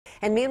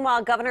And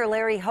meanwhile, Governor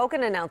Larry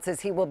Hogan announces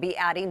he will be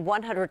adding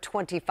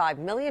 $125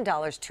 million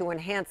to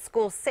enhance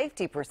school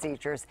safety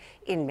procedures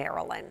in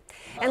Maryland.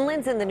 And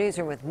Lynn's in the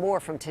newsroom with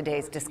more from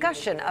today's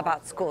discussion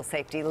about school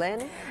safety.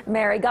 Lynn?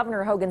 Mary,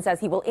 Governor Hogan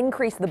says he will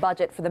increase the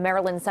budget for the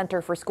Maryland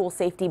Center for School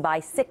Safety by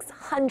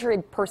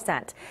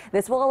 600%.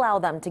 This will allow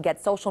them to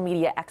get social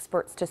media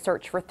experts to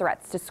search for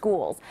threats to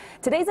schools.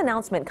 Today's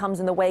announcement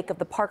comes in the wake of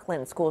the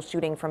Parkland school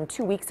shooting from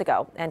 2 weeks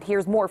ago. And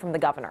here's more from the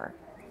governor.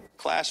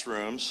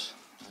 Classrooms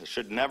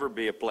should never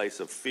be a place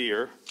of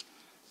fear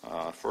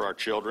for our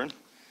children,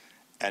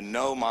 and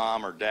no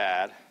mom or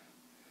dad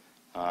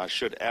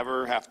should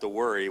ever have to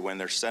worry when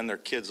they send their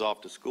kids off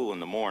to school in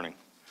the morning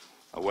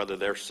whether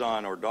their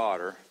son or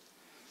daughter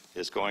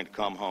is going to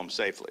come home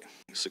safely.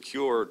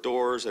 Secure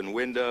doors and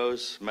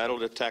windows, metal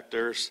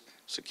detectors,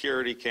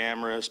 security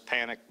cameras,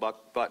 panic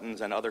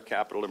buttons, and other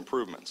capital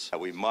improvements.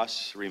 We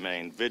must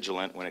remain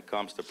vigilant when it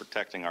comes to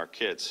protecting our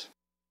kids.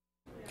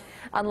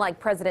 Unlike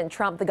President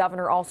Trump, the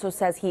governor also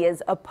says he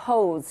is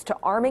opposed to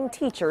arming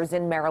teachers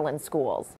in Maryland schools.